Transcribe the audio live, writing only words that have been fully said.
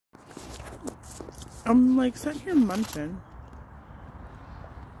I'm like sitting here munching,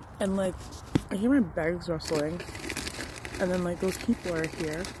 and like I hear my bags rustling, and then like those people are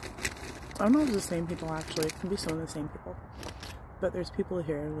here. I don't know if it's the same people actually. It can be some of the same people, but there's people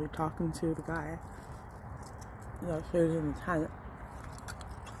here like talking to the guy that was in the tent.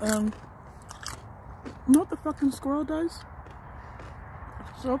 You know what the fucking squirrel does?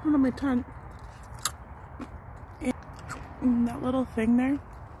 So open up my tent, and that little thing there,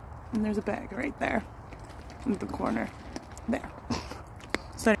 and there's a bag right there in the corner there.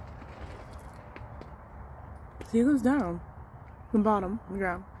 So he goes down the bottom on the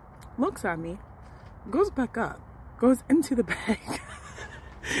ground, looks at me, goes back up, goes into the bag.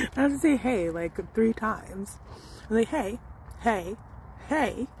 I have to say hey like 3 times. I'm like, hey, hey,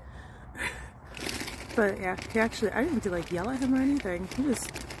 hey. But yeah, he actually, I didn't have to like yell at him or anything. He just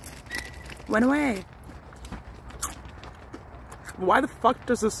went away. Why the fuck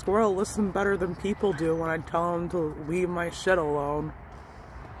does a squirrel listen better than people do when I tell him to leave my shit alone?